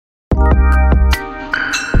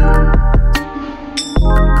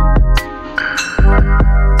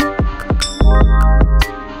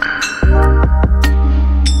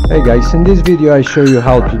Hi guys, in this video I show you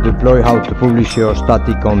how to deploy, how to publish your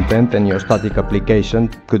static content and your static application.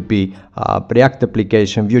 Could be React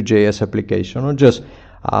application, Vue Js application, or just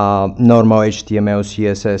normal HTML,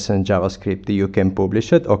 CSS and JavaScript. You can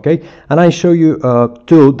publish it, okay? And I show you a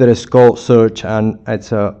tool that is called Surge, and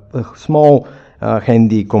it's a small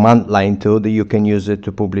handy command line tool that you can use it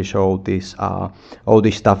to publish all this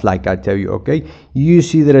stuff like I tell you, okay? You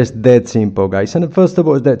see that it's that simple, guys. And first of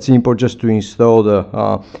all, it's that simple just to install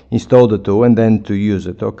the tool and then to use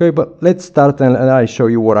it, okay? But let's start and I show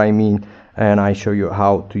you what I mean, and I show you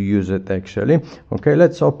how to use it actually. Okay,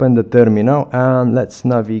 let's open the terminal and let's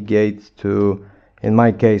navigate to, in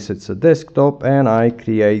my case it's a desktop, and I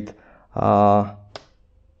create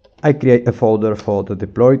a folder for the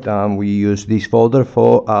deployed, and we use this folder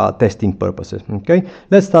for testing purposes. Okay,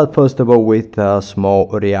 let's start first of all with a small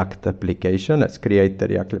React application. Let's create the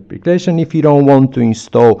React application. If you don't want to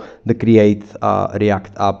install the create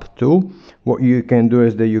React app tool, what you can do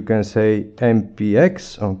is that you can say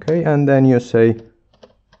npx, okay, and then you say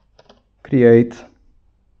create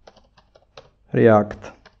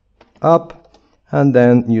React app. And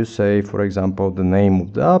then you say, for example, the name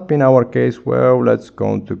of the app. In our case, well, let's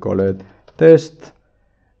go to call it test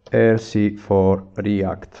rc for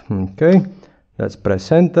React. Okay, let's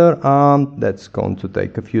press enter, and that's going to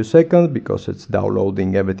take a few seconds because it's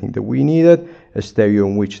downloading everything that we needed. It's tell you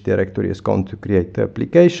in which directory is going to create the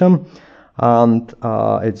application, and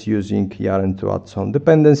it's using yarn to add some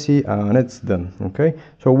dependency, and it's done. Okay,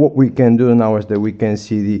 so what we can do now is that we can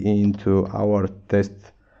cd into our test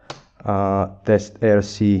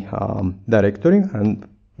rc directory, and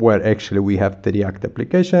where actually we have the React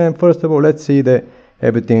application. And first of all, let's see that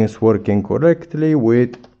everything is working correctly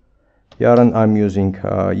with yarn. I'm using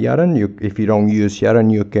yarn. If you don't use yarn,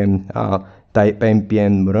 you can type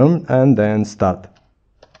npm run and then start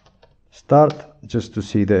just to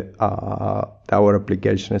see that our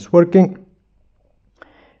application is working.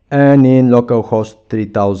 And in localhost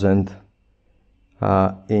 3000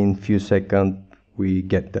 in few seconds we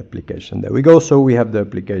get the application. There we go. So we have the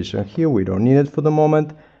application here. We don't need it for the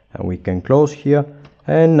moment, and we can close here,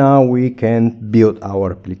 and now we can build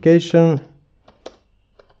our application.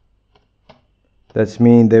 That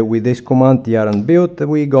means that with this command yarn build,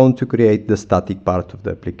 we're going to create the static part of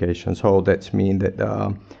the application. So that means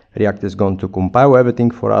that React is going to compile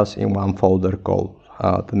everything for us in one folder called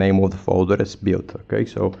the name of the folder is build. Okay,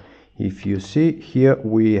 so if you see here,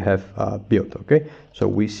 we have build. Okay, so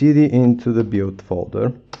we cd into the build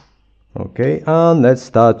folder. Okay, and let's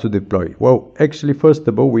start to deploy. Well, actually, first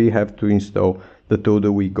of all, we have to install the tool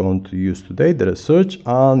that we're going to use today, the Surge,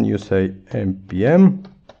 and you say npm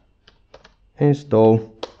install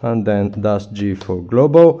and then -g for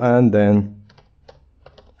global and then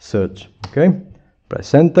Surge. Okay,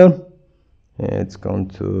 press enter. It's going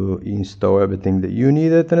to install everything that you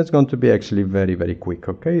needed, and it's going to be actually very quick.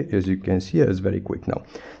 Okay, as you can see, it's very quick now.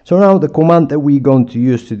 So now the command that we're going to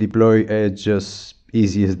use to deploy is just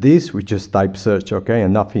easy as this. We just type search, okay,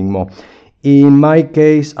 and nothing more. In my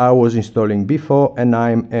case, I was installing before and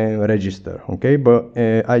I'm register, okay, but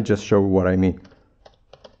I just show you what I mean.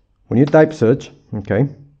 When you type search, okay,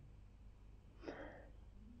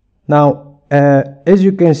 now as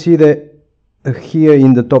you can see that here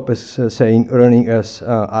in the top is saying running as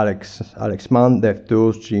Alex Mann,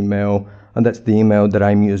 DevTools, Gmail, and that's the email that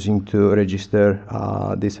I'm using to register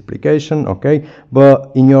this application. Okay,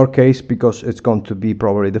 but in your case, because it's going to be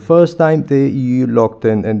probably the first time that you logged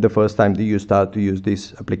in and the first time that you start to use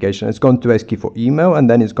this application, it's going to ask you for email, and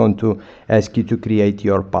then it's going to ask you to create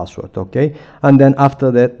your password. Okay, and then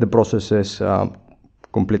after that the process is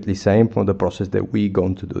completely same for the process that we're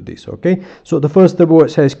going to do this. Okay, so the first of all,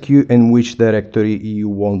 it says you in which directory you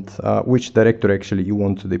want, which directory actually you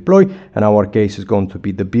want to deploy. In our case, is going to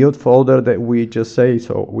be the build folder that we just say,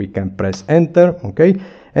 so we can press enter. Okay,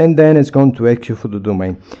 and then it's going to ask you for the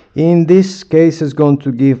domain. In this case, it's going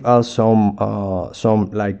to give us some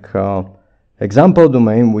like example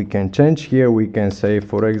domain. We can change here. We can say,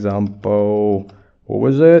 for example, what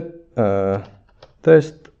was it,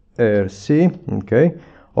 test rc, okay,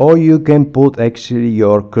 or you can put actually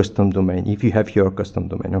your custom domain if you have your custom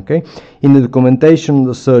domain. Okay, in the documentation,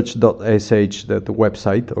 the surge.sh, the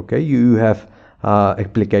website, okay, you have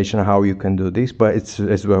application how you can do this, but it's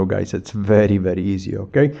as well, guys, it's very easy.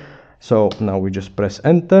 Okay, so now we just press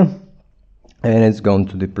enter and it's going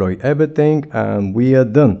to deploy everything and we are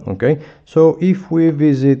done. Okay, so if we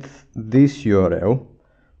visit this URL,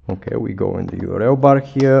 okay, we go in the URL bar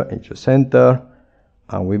here and just enter,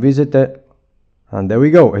 and we visit it, and there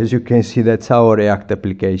we go. As you can see, that's our React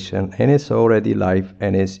application, and it's already live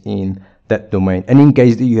and it's in that domain, and in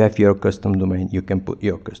case that you have your custom domain, you can put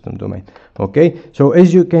your custom domain. Okay, so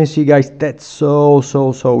as you can see, guys, that's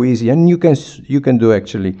so easy, and you can do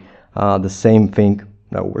actually the same thing.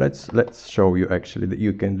 Now let's show you actually that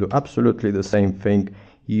you can do absolutely the same thing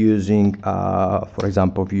using for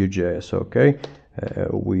example Vue Js. Okay,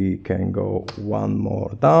 we can go one more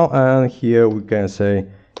down, and here we can say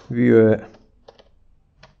Vue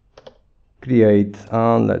create,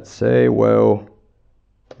 and let's say, well,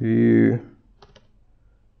 Vue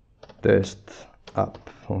test app.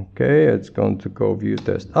 Okay, it's going to go Vue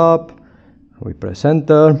test app. We press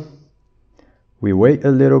enter, we wait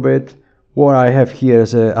a little bit. What I have here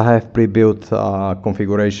is I have pre-built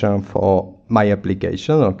configuration for my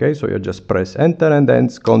application. Okay, so you just press enter, and then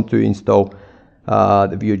it's going to install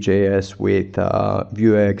the Vue.js with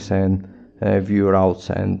Vuex and Vue routes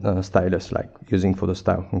and stylus, like using for the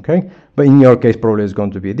style. Okay, but in your case probably it's going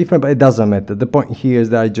to be different, but it doesn't matter. The point here is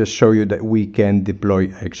that I just show you that we can deploy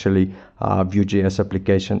actually Vue.js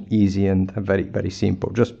application easy and very simple,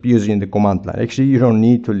 just using the command line. Actually, you don't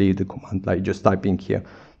need to leave the command line, just typing here.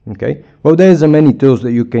 Okay, well, there's many tools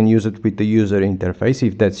that you can use it with the user interface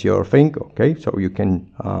if that's your thing. Okay, so you can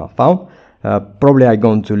found. Probably I'm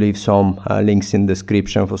going to leave some links in the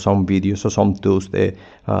description for some videos or some tools that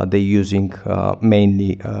they're using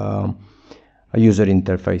mainly a user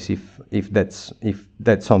interface if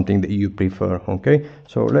that's something that you prefer. Okay,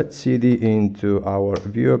 so let's cd into our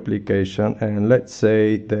Vue application, and let's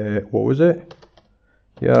say the, what was it,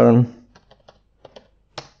 yarn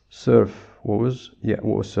surf, what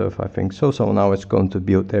was surf, I think so. So now it's going to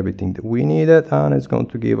build everything that we needed, and it's going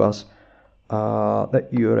to give us that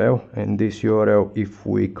URL, and this URL, if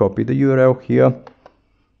we copy the URL here,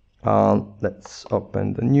 let's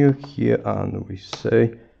open the new here, and we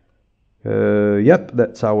say yep,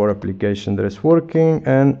 that's our application that is working,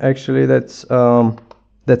 and actually that's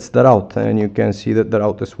the route, and you can see that the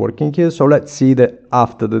route is working here. So let's see that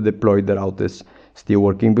after the deploy the route is still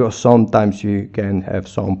working, because sometimes you can have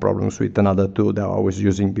some problems with another tool that I was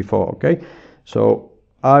using before. Okay, so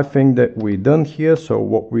I think that we're done here. So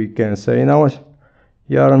what we can say now is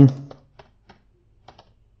yarn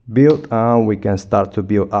build, and we can start to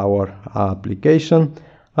build our application.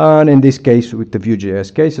 And in this case, with the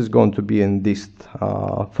Vue.js case, it's going to be in this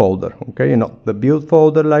folder. Okay, not the build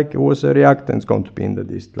folder like it was a React, and it's going to be in the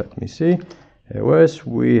dist. Let me see. Whereas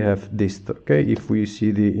we have dist. Okay, if we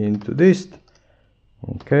cd into dist,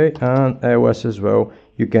 okay, and iOS as well,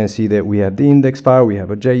 you can see that we have the index file, we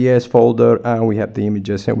have a JS folder, and we have the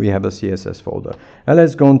images, and we have a CSS folder. And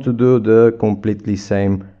let's go to do the completely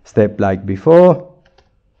same step like before.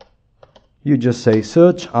 You just say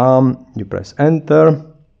search, you press enter,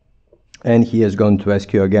 and he is going to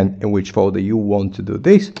ask you again in which folder you want to do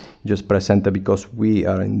this. You just press enter because we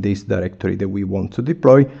are in this directory that we want to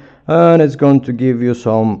deploy, and it's going to give you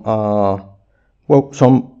some well,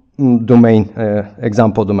 some domain,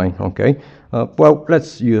 example domain. Okay, well,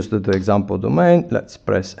 let's use the example domain. Let's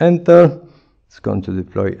press enter. It's going to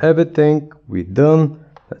deploy everything. We're done.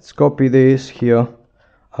 Let's copy this here,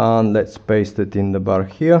 and let's paste it in the bar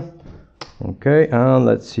here. Okay, and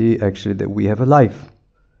let's see actually that we have a live.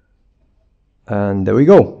 And there we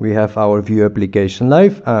go, we have our Vue application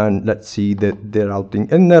live, and let's see that the routing,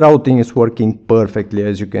 and the routing is working perfectly.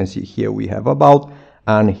 As you can see here, we have about,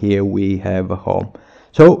 and here we have a home.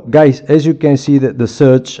 So guys, as you can see that the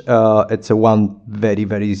search, it's a one very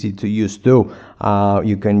easy to use tool.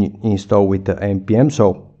 You can install with the npm,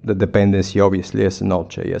 so the dependency obviously is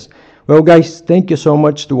Node.js. Well guys, thank you so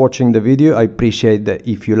much for watching the video. I appreciate that.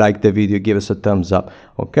 If you like the video, give us a thumbs up.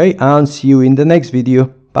 Okay, and see you in the next video.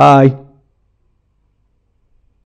 Bye.